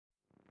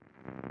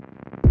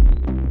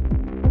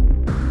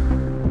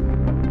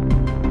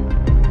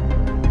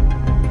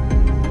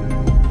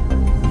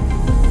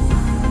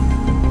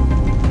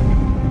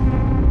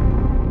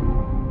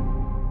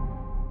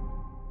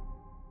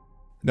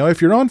Now, if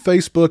you're on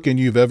Facebook and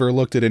you've ever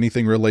looked at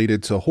anything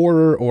related to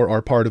horror or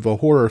are part of a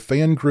horror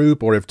fan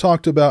group or have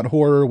talked about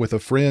horror with a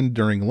friend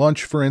during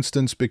lunch, for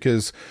instance,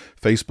 because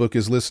Facebook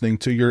is listening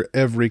to your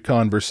every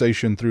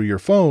conversation through your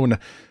phone,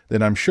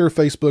 then I'm sure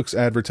Facebook's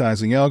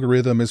advertising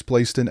algorithm has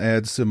placed an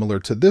ad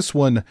similar to this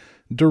one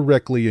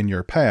directly in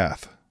your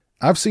path.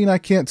 I've seen I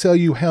can't tell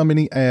you how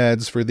many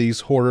ads for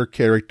these horror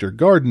character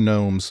garden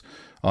gnomes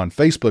on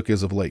Facebook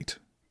as of late.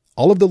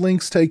 All of the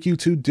links take you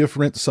to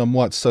different,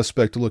 somewhat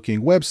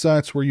suspect-looking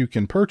websites where you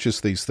can purchase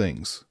these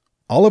things.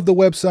 All of the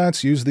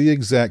websites use the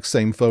exact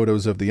same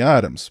photos of the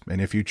items,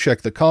 and if you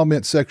check the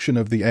comment section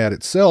of the ad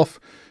itself,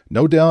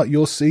 no doubt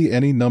you'll see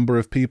any number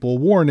of people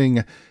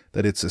warning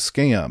that it's a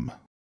scam.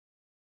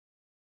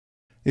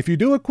 If you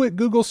do a quick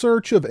Google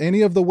search of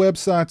any of the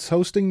websites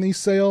hosting these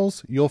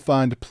sales, you'll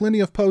find plenty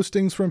of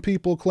postings from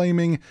people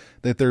claiming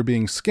that they're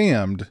being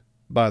scammed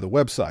by the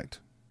website.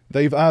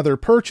 They've either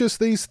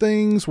purchased these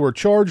things, were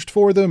charged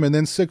for them, and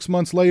then 6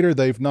 months later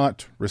they've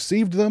not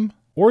received them,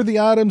 or the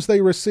items they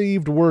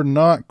received were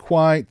not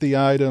quite the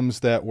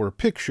items that were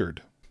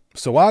pictured.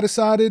 So I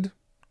decided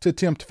to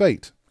tempt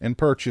fate and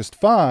purchased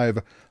 5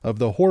 of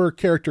the horror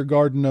character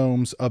garden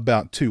gnomes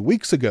about 2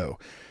 weeks ago.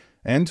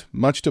 And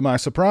much to my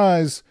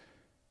surprise,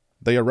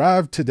 they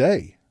arrived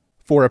today.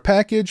 For a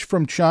package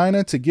from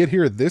China to get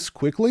here this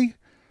quickly,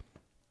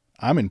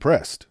 I'm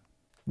impressed.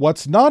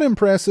 What's not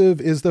impressive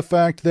is the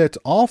fact that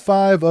all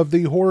 5 of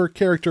the horror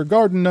character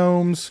garden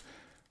gnomes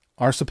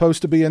are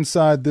supposed to be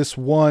inside this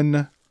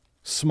one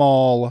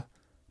small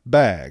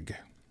bag.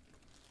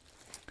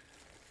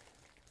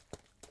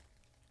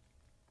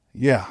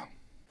 Yeah.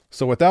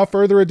 So without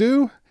further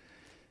ado,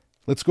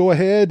 let's go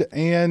ahead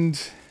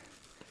and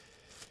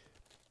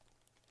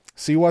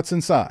see what's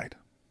inside.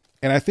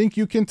 And I think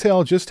you can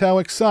tell just how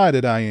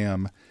excited I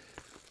am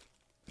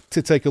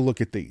to take a look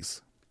at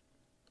these.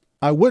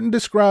 I wouldn't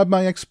describe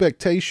my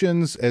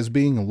expectations as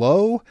being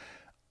low.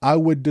 I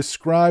would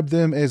describe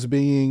them as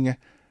being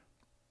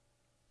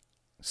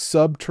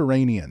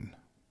subterranean.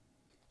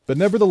 But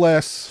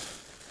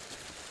nevertheless,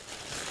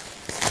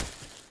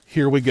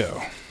 here we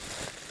go.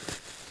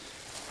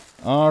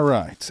 All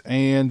right,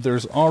 and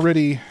there's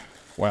already,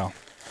 well,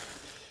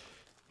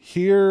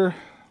 here,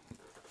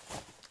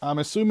 I'm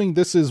assuming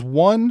this is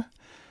one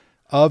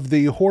of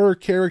the horror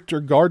character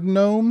garden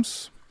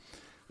gnomes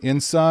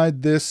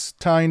inside this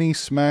tiny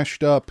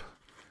smashed up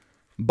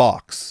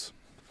box.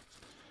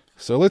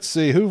 So let's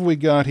see, who have we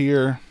got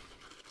here?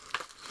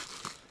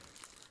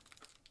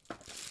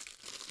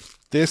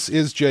 This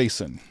is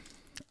Jason.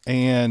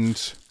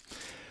 And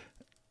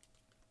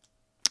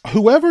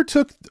whoever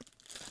took...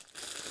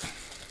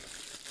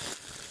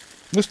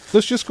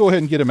 Let's just go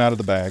ahead and get him out of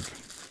the bag.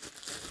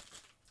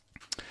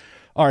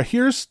 All right,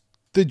 here's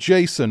the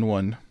Jason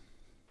one.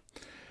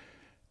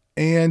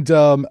 And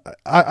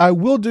I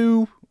will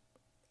do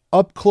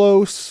up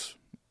close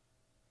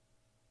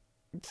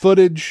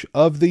footage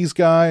of these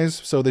guys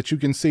so that you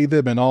can see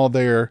them in all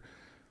their,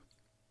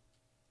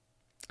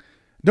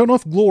 don't know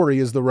if glory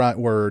is the right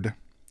word,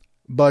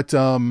 but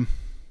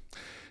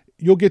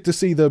you'll get to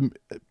see them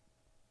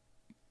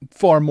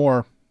far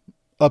more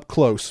up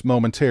close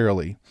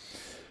momentarily.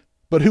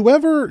 But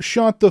whoever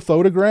shot the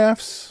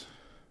photographs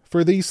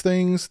for these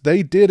things,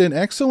 they did an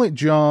excellent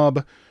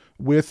job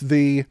with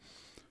the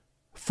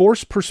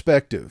forced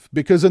perspective,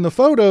 because in the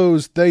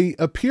photos, they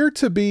appear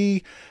to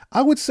be,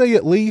 I would say,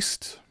 at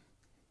least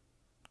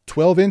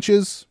 12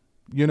 inches,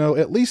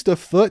 at least a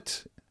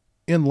foot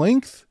in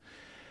length,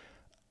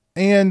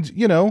 and,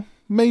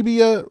 maybe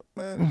a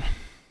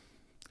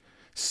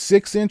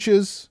 6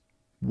 inches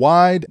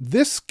wide.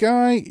 This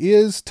guy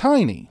is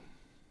tiny.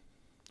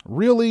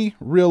 Really,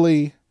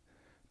 really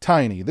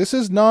tiny. This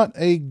is not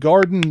a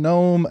garden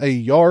gnome, a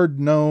yard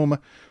gnome,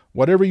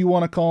 whatever you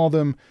want to call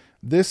them.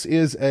 This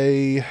is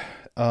a...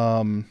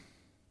 I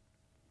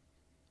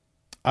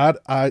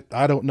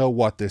don't know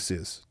what this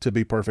is, to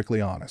be perfectly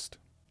honest.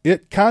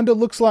 It kind of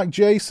looks like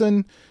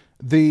Jason.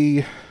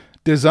 The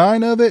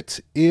design of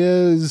it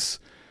is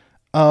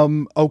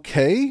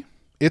okay.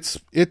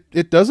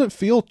 It doesn't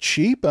feel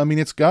cheap. I mean,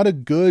 it's got a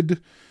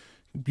good,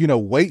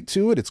 weight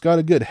to it. It's got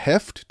a good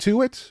heft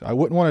to it. I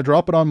wouldn't want to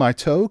drop it on my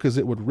toe because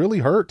it would really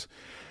hurt.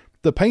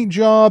 The paint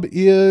job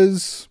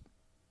is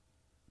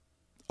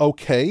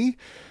okay.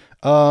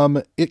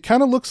 It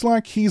kind of looks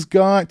like he's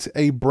got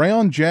a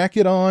brown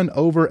jacket on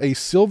over a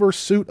silver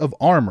suit of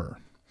armor.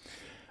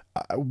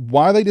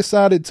 Why they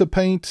decided to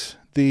paint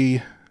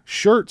the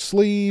shirt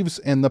sleeves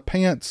and the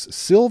pants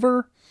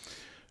silver,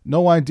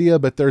 no idea,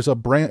 but there's a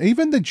brand,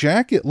 even the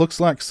jacket looks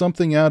like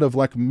something out of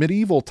like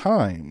medieval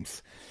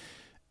times.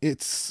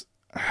 It's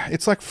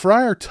like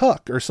Friar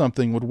Tuck or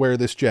something would wear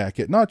this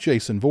jacket, not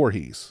Jason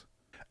Voorhees.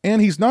 And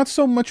he's not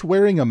so much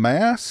wearing a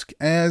mask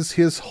as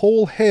his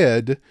whole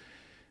head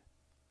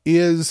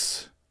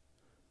is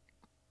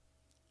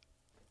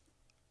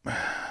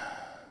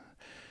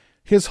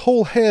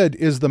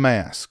the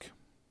mask,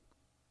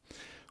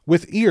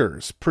 with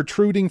ears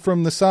protruding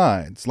from the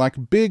sides,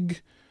 like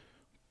big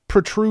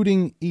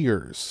protruding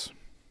ears.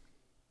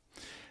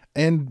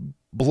 And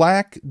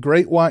black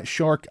great white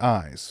shark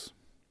eyes.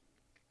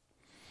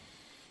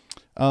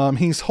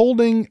 He's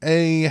holding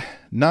a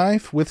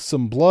knife with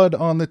some blood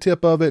on the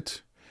tip of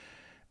it.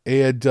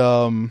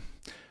 And,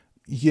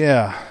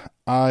 yeah,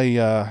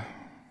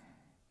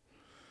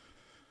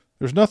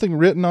 there's nothing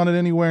written on it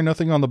anywhere,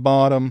 nothing on the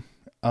bottom.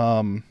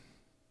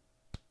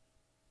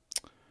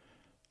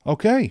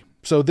 Okay,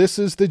 so this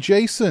is the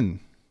Jason.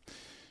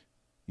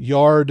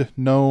 Yard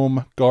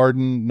gnome,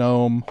 garden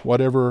gnome,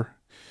 whatever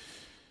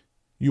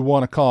you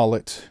want to call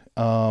it.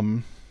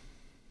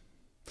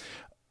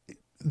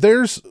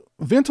 There's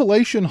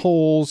ventilation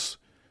holes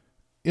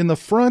in the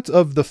front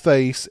of the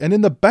face and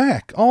in the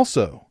back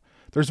also.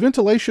 There's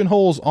ventilation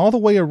holes all the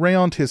way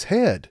around his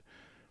head,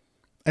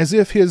 as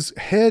if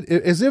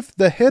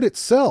the head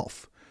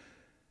itself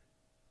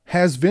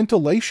has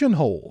ventilation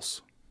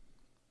holes.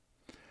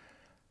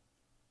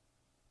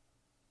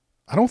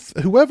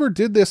 Whoever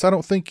did this, I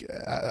don't think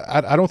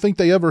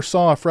they ever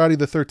saw a Friday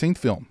the 13th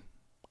film.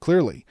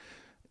 Clearly.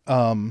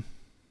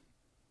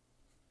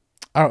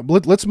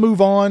 Let's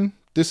move on.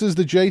 This is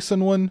the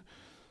Jason one.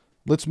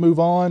 Let's move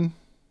on.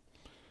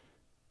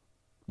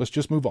 Let's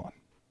just move on.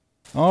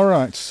 All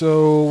right.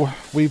 So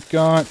we've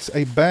got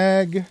a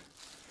bag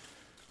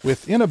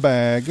within a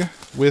bag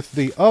with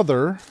the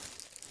other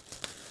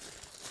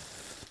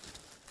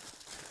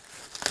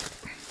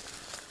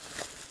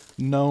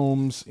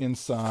gnomes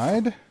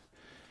inside.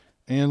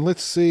 And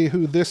let's see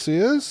who this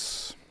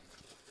is.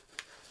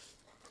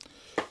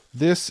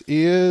 This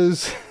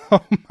is,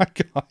 oh my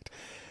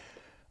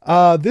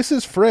God. This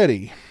is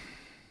Freddy.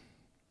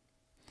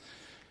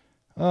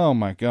 Oh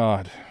my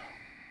God.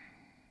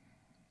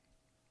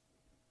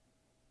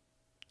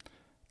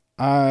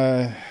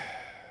 I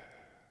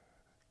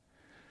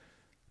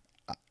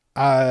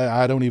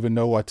don't even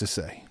know what to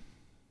say.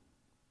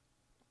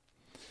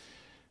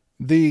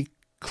 The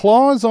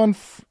claws on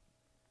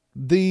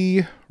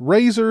the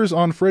razors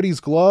on Freddy's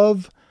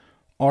glove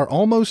are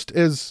almost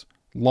as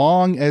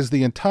long as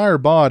the entire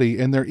body,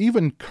 and they're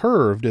even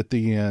curved at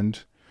the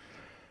end.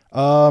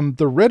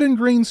 The red and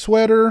green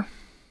sweater,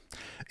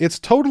 it's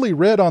totally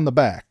red on the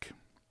back,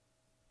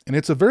 and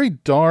it's a very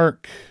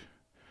dark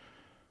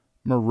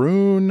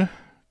maroon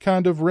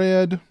kind of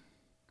red.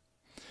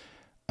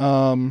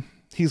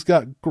 He's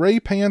got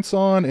gray pants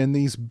on and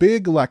these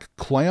big like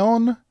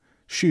clown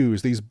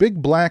shoes, these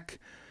big black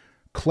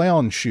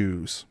clown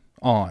shoes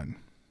on.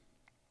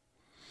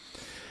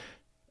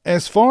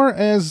 As far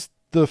as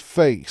the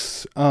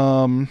face,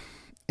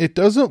 it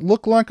doesn't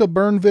look like a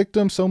burn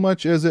victim so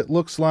much as it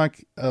looks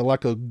like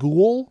a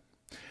ghoul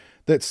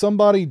that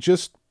somebody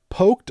just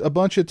poked a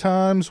bunch of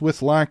times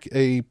with like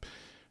a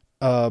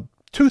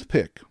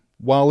toothpick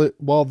while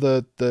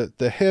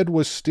the head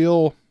was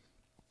still.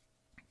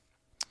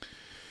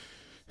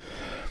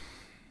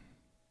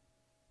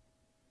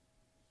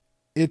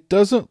 It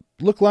doesn't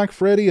look like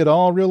Freddy at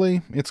all,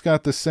 really. It's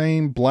got the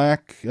same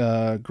black,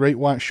 great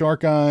white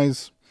shark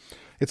eyes.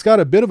 It's got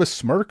a bit of a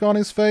smirk on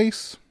his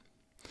face.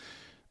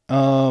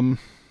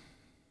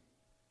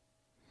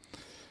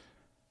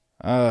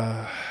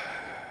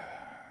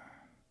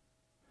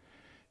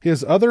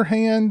 His other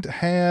hand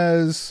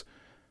has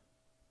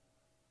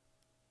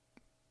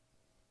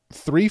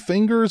 3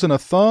 fingers and a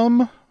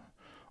thumb,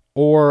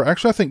 or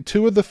actually I think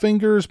 2 of the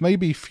fingers may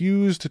be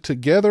fused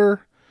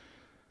together.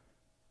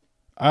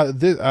 I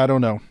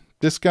don't know.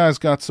 This guy's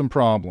got some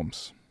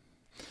problems.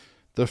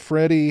 The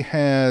Freddy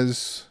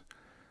has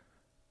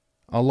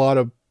a lot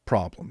of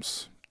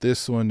problems.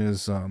 This one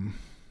is,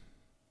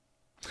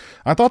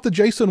 I thought the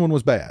Jason one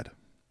was bad.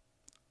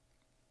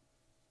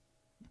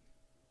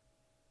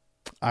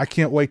 I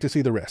can't wait to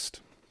see the rest.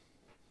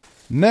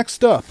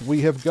 Next up,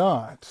 we have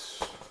got,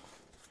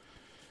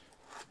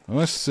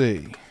 let's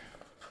see.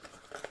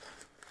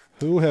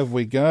 Who have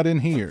we got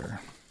in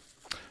here?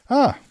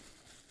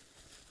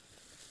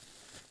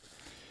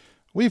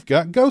 We've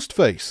got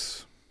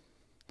Ghostface.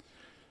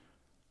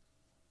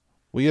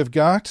 We have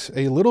got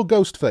a little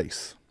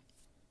Ghostface.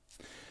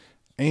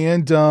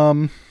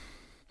 And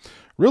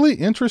really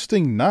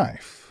interesting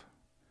knife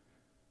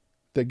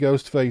that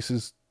Ghostface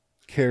is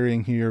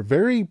carrying here.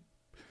 Very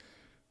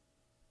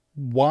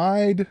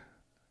wide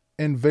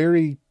and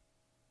very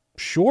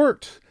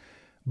short,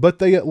 but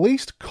they at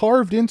least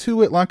carved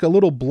into it like a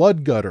little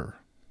blood gutter.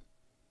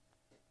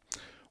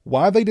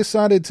 Why they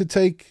decided to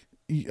take,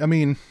 I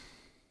mean,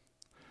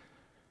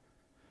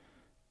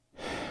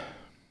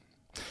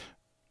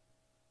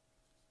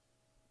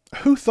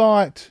 who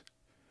thought,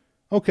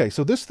 okay,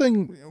 so this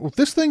thing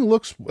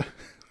looks,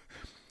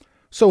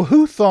 so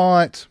who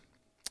thought,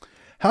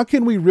 how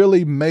can we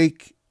really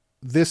make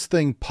this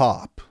thing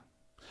pop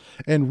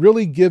and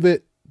really give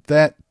it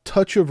that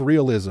touch of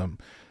realism?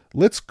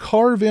 Let's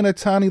carve in a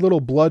tiny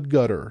little blood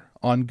gutter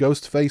on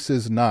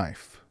Ghostface's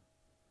knife.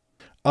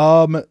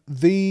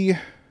 The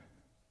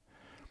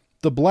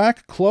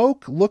black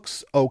cloak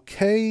looks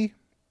okay.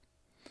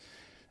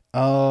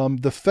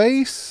 The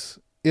face,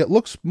 it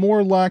looks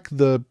more like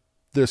the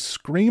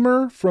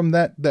screamer from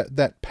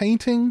that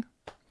painting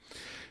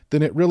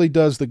than it really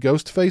does the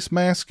Ghostface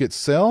mask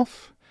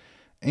itself.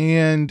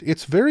 and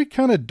it's very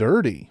kind of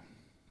dirty.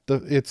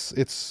 It's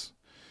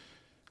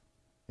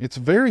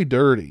very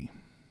dirty.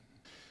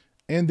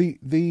 And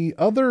the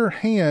other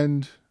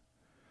hand,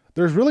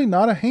 there's really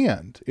not a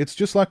hand. It's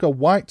just like a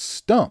white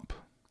stump.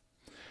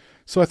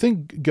 So I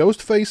think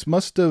Ghostface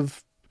must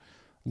have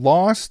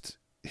lost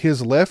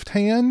his left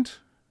hand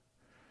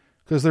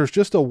because there's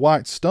just a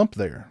white stump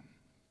there.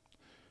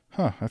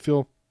 Huh, I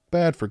feel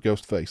bad for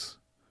Ghostface.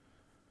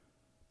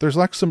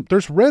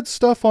 There's red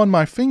stuff on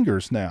my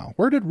fingers now.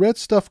 Where did red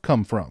stuff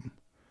come from?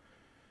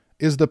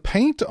 Is the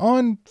paint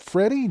on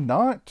Freddy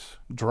not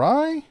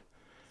dry?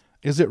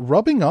 Is it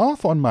rubbing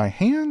off on my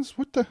hands?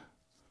 What the?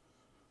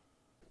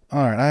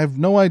 Alright, I have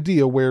no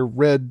idea where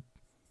red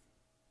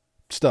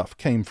stuff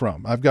came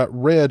from. I've got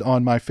red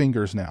on my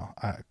fingers now.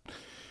 I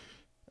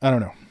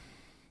don't know.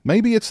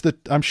 Maybe it's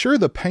I'm sure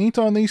the paint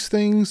on these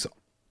things,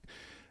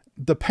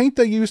 the paint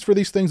they used for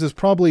these things is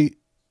probably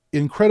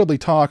incredibly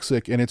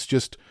toxic, and it's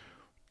just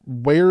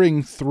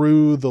wearing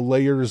through the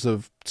layers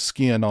of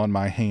skin on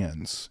my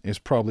hands is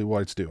probably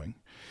what it's doing.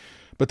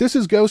 But this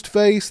is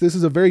Ghostface. This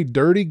is a very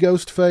dirty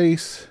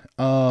Ghostface.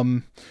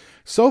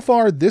 So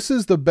far, this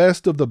is the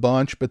best of the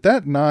bunch, but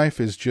that knife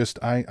is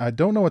just, I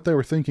don't know what they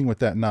were thinking with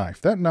that knife.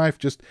 That knife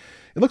just,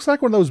 it looks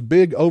like one of those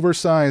big,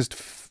 oversized,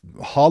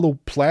 hollow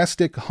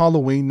plastic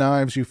Halloween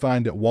knives you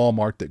find at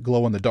Walmart that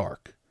glow in the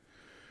dark.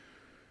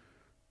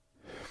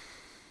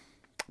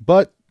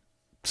 But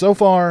so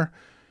far,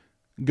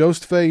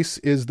 Ghostface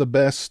is the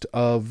best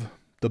of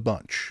the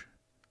bunch.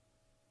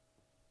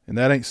 And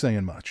that ain't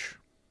saying much.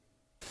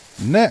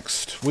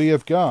 Next, we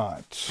have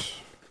got...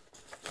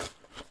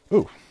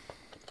 Ooh.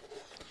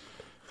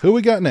 Who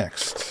we got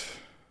next?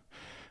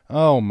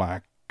 Oh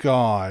my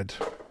God.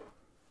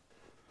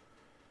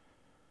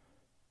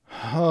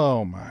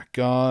 Oh my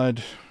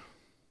God.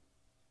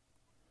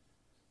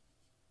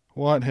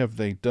 What have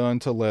they done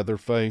to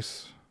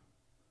Leatherface?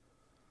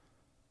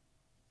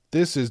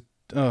 This is...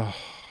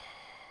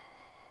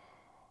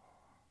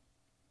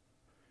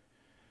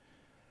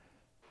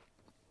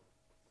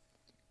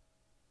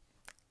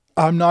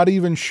 I'm not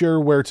even sure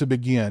where to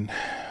begin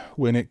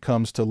when it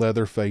comes to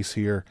Leatherface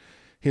here.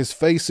 His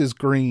face is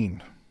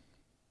green.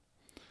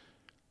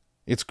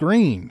 It's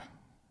green.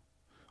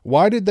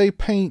 Why did they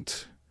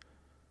paint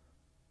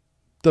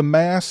the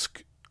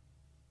mask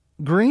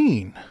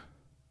green?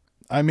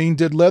 I mean,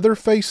 did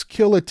Leatherface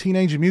kill a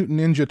Teenage Mutant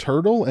Ninja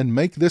Turtle and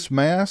make this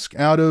mask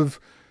out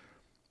of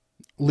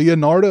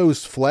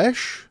Leonardo's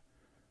flesh?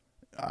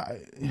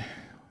 And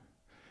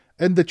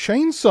the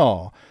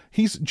chainsaw.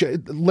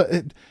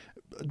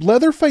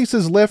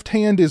 Leatherface's left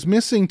hand is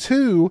missing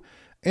too,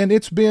 and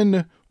it's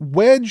been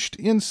wedged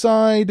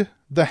inside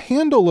the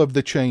handle of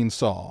the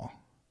chainsaw.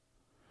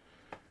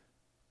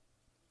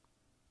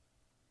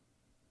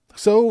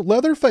 So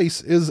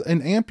Leatherface is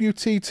an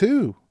amputee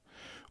too.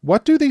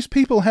 What do these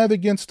people have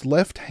against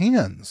left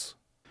hands?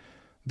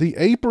 The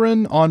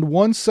apron on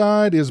one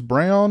side is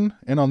brown,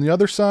 and on the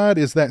other side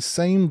is that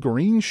same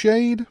green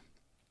shade.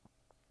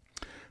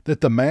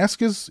 That the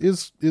mask is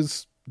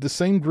the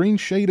same green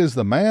shade as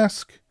the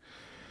mask.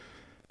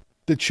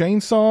 The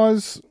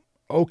chainsaw's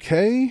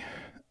okay.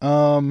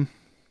 There's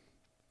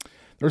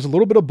a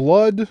little bit of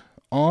blood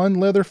on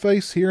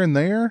Leatherface here and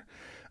there.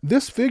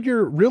 This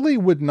figure really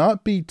would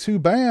not be too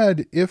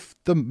bad if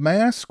the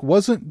mask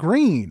wasn't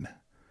green.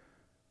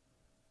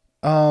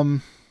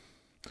 The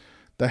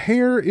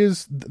hair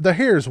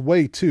is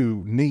way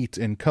too neat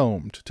and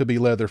combed to be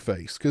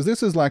Leatherface, because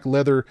this is like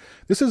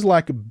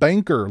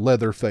banker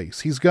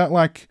Leatherface.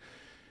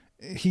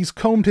 He's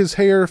combed his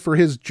hair for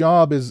his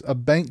job as a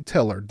bank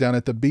teller down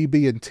at the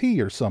BB&T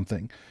or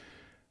something.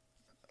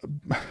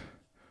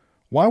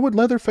 Why would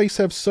Leatherface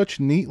have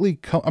such neatly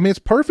it's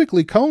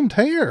perfectly combed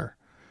hair.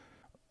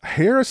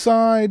 Hair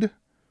aside,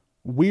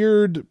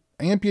 weird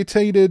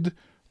amputated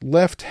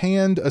left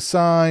hand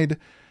aside,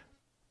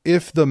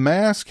 if the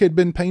mask had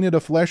been painted a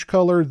flesh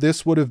color,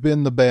 this would have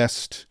been the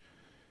best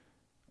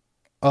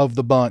of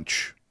the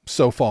bunch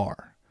so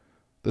far.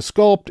 The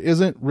sculpt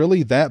isn't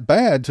really that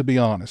bad, to be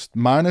honest,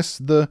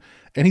 and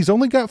he's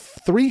only got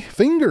 3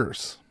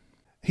 fingers.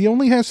 He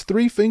only has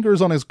 3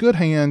 fingers on his good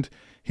hand.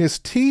 His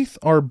teeth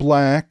are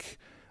black.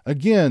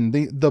 Again,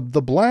 the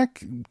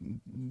black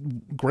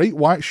great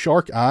white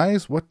shark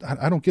eyes. What?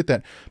 I don't get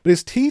that. But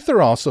his teeth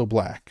are also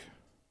black.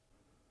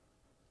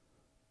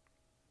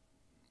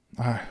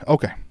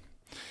 Okay.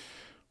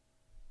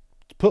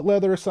 Put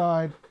leather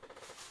aside.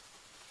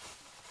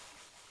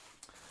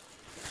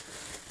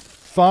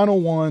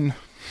 Final one.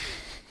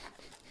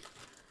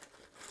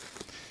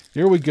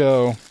 Here we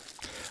go.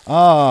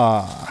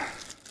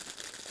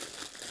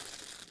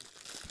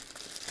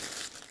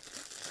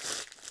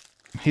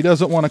 He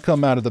doesn't want to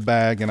come out of the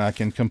bag, and I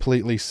can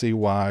completely see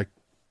why.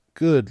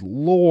 Good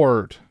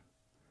Lord.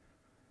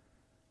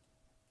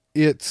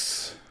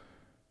 It's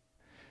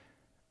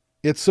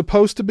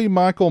supposed to be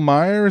Michael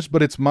Myers,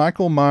 but it's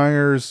Michael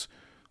Myers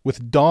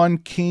with Don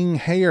King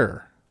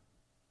hair.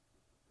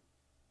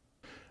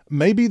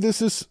 Maybe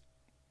this is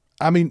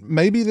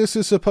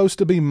supposed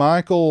to be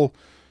Michael,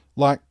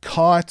 like,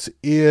 caught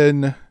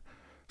in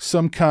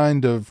some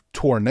kind of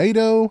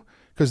tornado,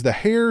 because the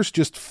hair's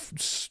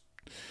just...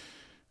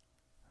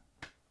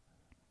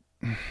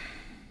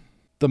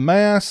 The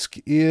mask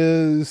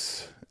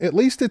is... At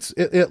least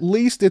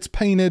it's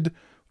painted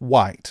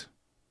white.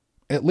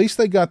 At least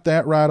they got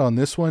that right on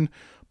this one.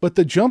 But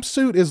the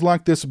jumpsuit is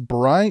like this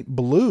bright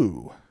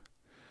blue.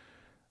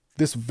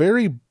 This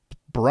very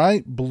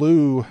bright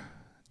blue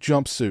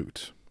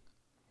jumpsuit.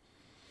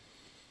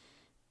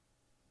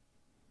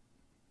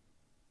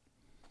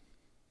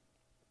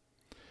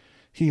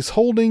 He's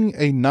holding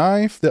a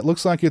knife that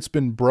looks like it's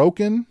been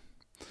broken.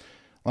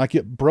 Like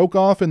it broke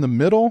off in the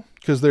middle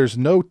because there's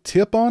no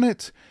tip on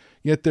it.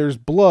 Yet there's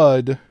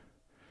blood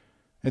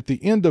at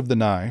the end of the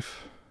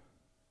knife.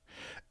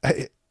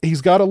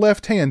 He's got a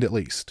left hand at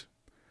least.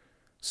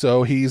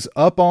 So he's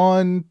up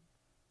on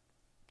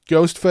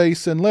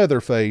Ghostface and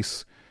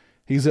Leatherface.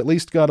 He's at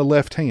least got a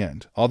left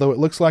hand. Although it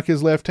looks like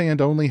his left hand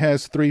only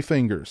has 3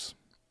 fingers.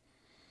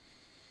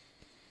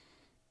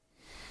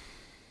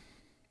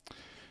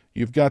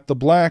 You've got the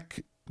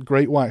black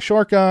great white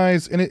shark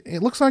eyes, and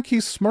it looks like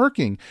he's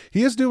smirking.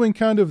 He is doing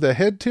kind of the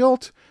head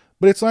tilt,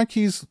 but it's like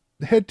he's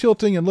head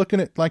tilting and looking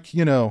at, like,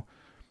 you know,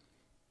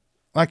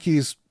 like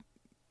he's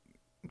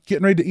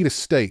getting ready to eat a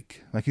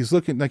steak. Like he's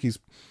looking like he's...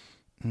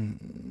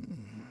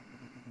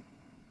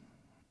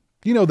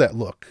 You know that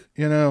look,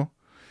 you know?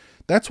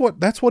 That's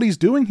what he's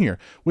doing here,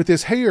 with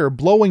his hair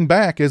blowing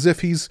back as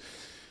if he's...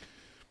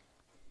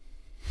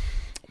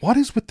 What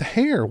is with the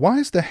hair? Why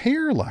is the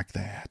hair like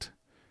that?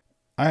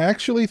 I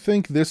actually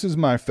think this is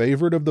my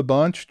favorite of the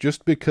bunch,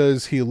 just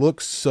because he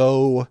looks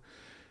so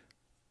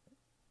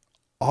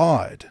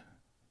odd.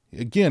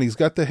 Again, he's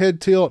got the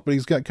head tilt, but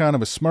he's got kind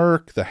of a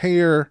smirk, the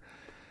hair.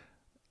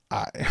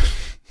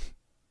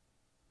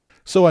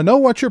 So I know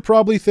what you're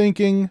probably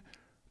thinking.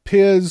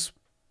 Piz,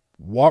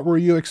 what were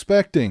you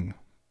expecting?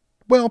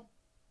 Well,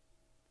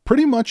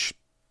 pretty much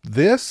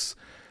this.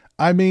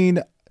 I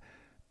mean,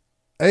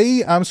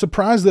 A, I'm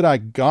surprised that I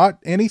got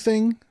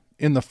anything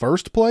in the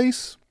first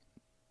place.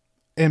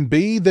 And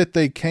B, that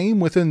they came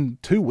within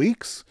 2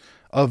 weeks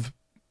of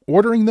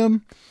ordering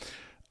them.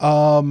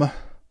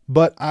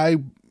 But I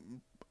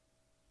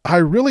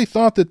really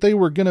thought that they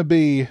were going to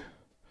be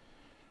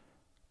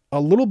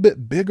a little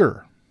bit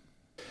bigger.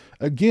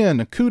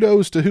 Again,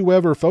 kudos to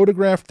whoever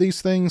photographed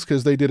these things,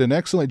 because they did an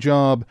excellent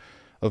job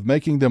of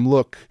making them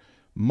look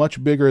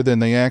much bigger than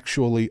they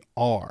actually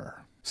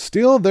are.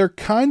 Still, they're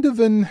kind of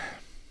an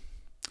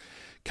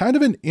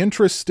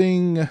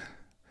interesting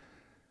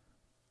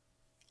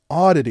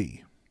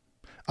oddity.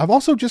 I've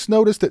also just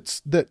noticed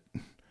that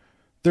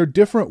they're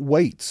different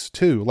weights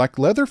too. Like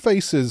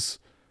Leatherface is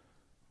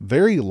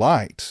very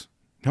light.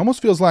 It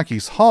almost feels like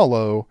he's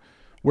hollow,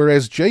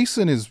 whereas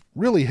Jason is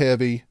really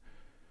heavy.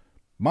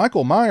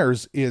 Michael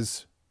Myers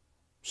is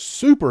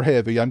super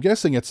heavy. I'm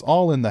guessing it's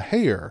all in the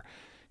hair.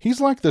 He's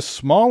like the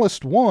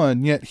smallest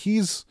one, yet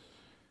he's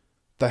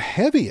the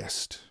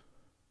heaviest.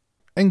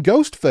 And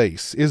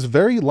Ghostface is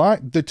very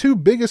light. The 2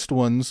 biggest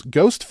ones,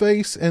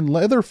 Ghostface and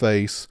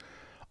Leatherface,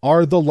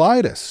 are the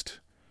lightest.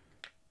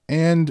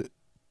 And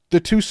the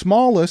 2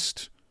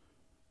 smallest,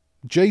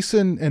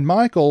 Jason and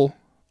Michael,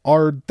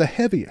 are the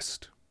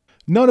heaviest.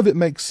 None of it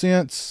makes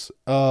sense.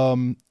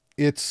 I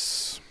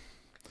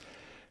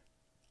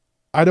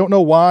don't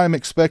know why I'm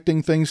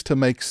expecting things to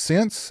make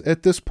sense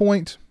at this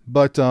point,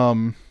 but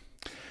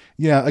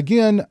yeah,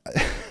 again,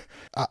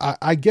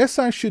 I guess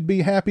I should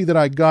be happy that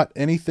I got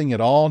anything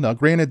at all. Now,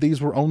 granted, these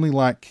were only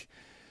like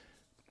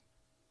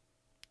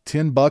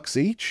 $10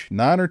 each,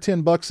 $9 or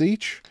 $10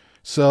 each.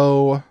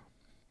 So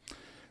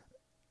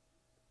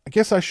I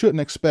guess I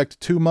shouldn't expect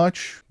too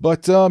much,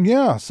 but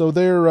yeah, so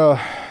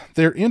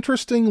they're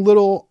interesting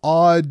little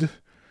odd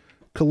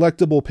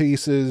collectible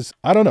pieces.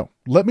 I don't know.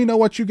 Let me know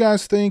what you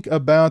guys think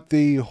about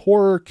the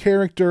horror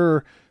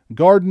character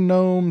garden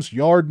gnomes,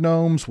 yard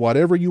gnomes,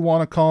 whatever you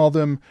want to call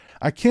them.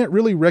 I can't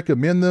really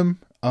recommend them.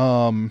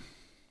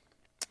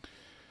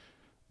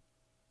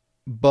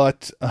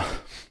 But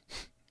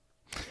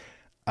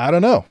I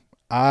don't know.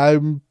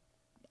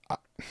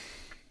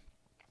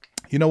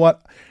 You know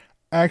what?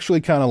 I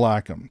actually kind of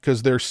like them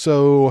because they're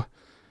so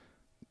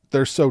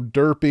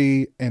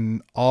derpy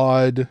and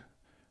odd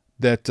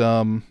that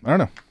I don't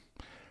know.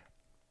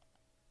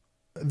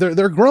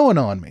 They're growing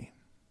on me.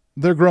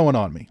 They're growing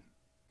on me.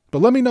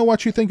 But let me know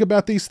what you think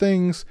about these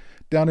things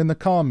down in the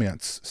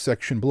comments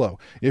section below.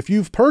 If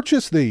you've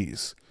purchased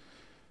these,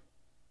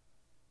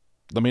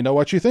 let me know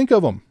what you think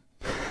of them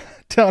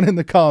down in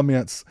the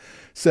comments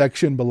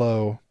section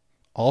below.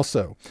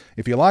 Also,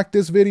 if you like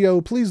this video,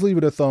 please leave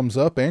it a thumbs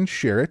up and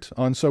share it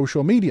on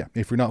social media.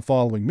 If you're not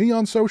following me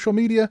on social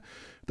media,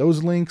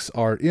 those links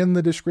are in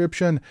the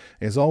description.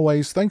 As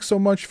always, thanks so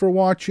much for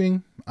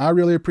watching. I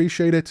really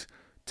appreciate it.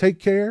 Take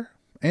care,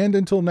 and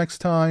until next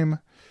time,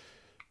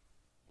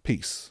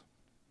 peace.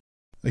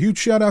 A huge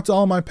shout out to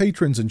all my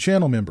patrons and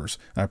channel members.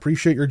 I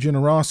appreciate your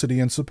generosity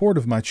and support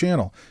of my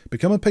channel.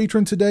 Become a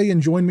patron today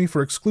and join me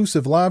for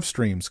exclusive live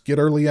streams, get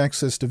early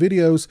access to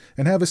videos,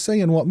 and have a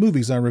say in what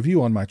movies I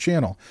review on my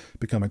channel.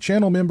 Become a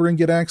channel member and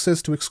get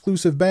access to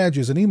exclusive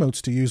badges and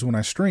emotes to use when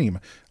I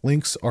stream.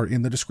 Links are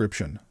in the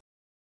description.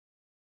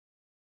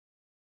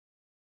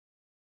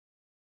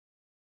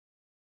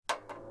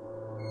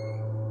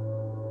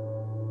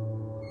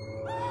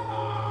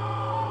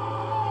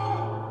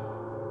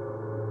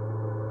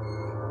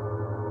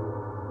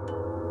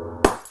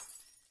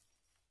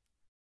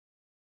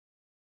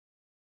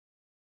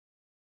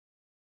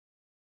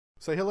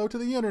 Say hello to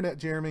the internet,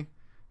 Jeremy.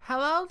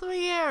 Hello to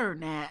the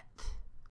internet.